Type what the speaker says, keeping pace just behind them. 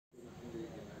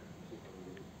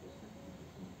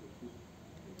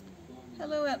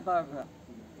Hello, Aunt Barbara.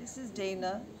 This is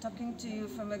Dana talking to you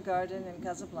from a garden in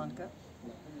Casablanca.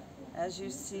 As you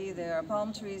see, there are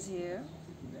palm trees here,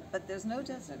 but there's no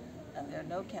desert and there are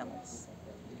no camels.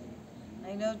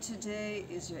 I know today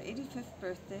is your 85th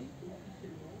birthday.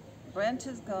 Brent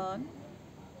has gone.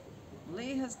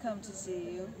 Lee has come to see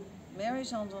you. Mary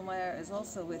Gendelmeyer is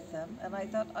also with them, and I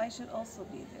thought I should also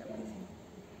be there with you.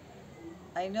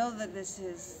 I know that this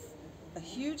is a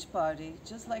huge party,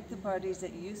 just like the parties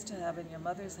that you used to have in your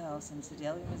mother's house in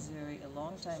Sedalia, Missouri a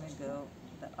long time ago,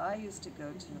 that I used to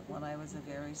go to when I was a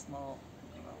very small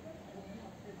girl.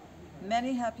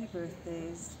 Many happy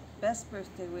birthdays, best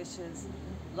birthday wishes,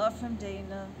 love from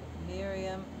Dana,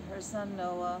 Miriam, her son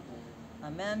Noah,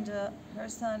 Amanda, her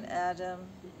son Adam,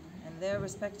 and their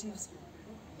respective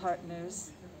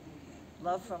partners,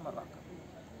 love from Morocco.